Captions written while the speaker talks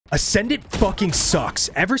Ascendant fucking sucks.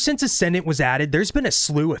 Ever since Ascendant was added, there's been a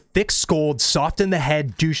slew of thick-skulled,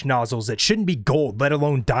 soft-in-the-head douche nozzles that shouldn't be gold, let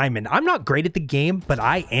alone diamond. I'm not great at the game, but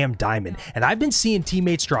I am diamond, and I've been seeing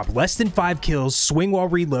teammates drop less than 5 kills, swing while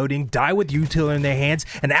reloading, die with util in their hands,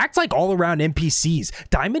 and act like all-around NPCs.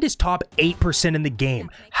 Diamond is top 8% in the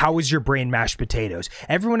game. How is your brain mashed potatoes?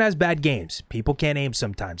 Everyone has bad games. People can't aim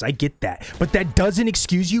sometimes. I get that. But that doesn't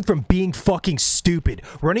excuse you from being fucking stupid.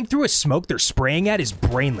 Running through a smoke they're spraying at is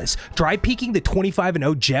brainless. Dry peeking the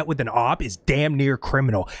 25-0 jet with an op is damn near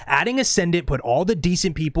criminal. Adding Ascendant put all the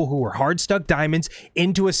decent people who were hard stuck diamonds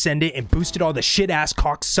into Ascendant and boosted all the shit ass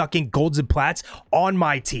cock sucking golds and plats on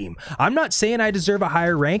my team. I'm not saying I deserve a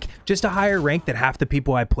higher rank, just a higher rank than half the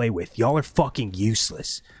people I play with. Y'all are fucking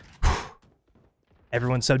useless.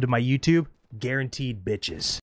 Everyone sub to my YouTube, guaranteed bitches.